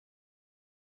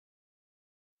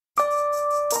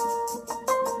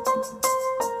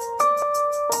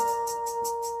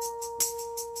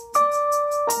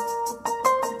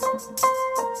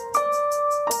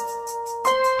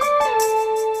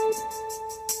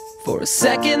For a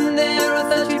second there I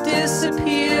thought you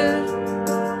disappeared.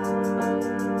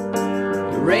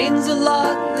 It rains a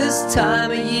lot this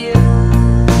time of year,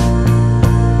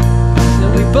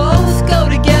 and we both go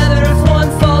together if one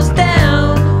falls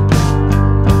down.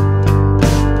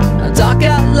 I talk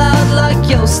out loud like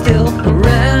you're still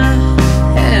around.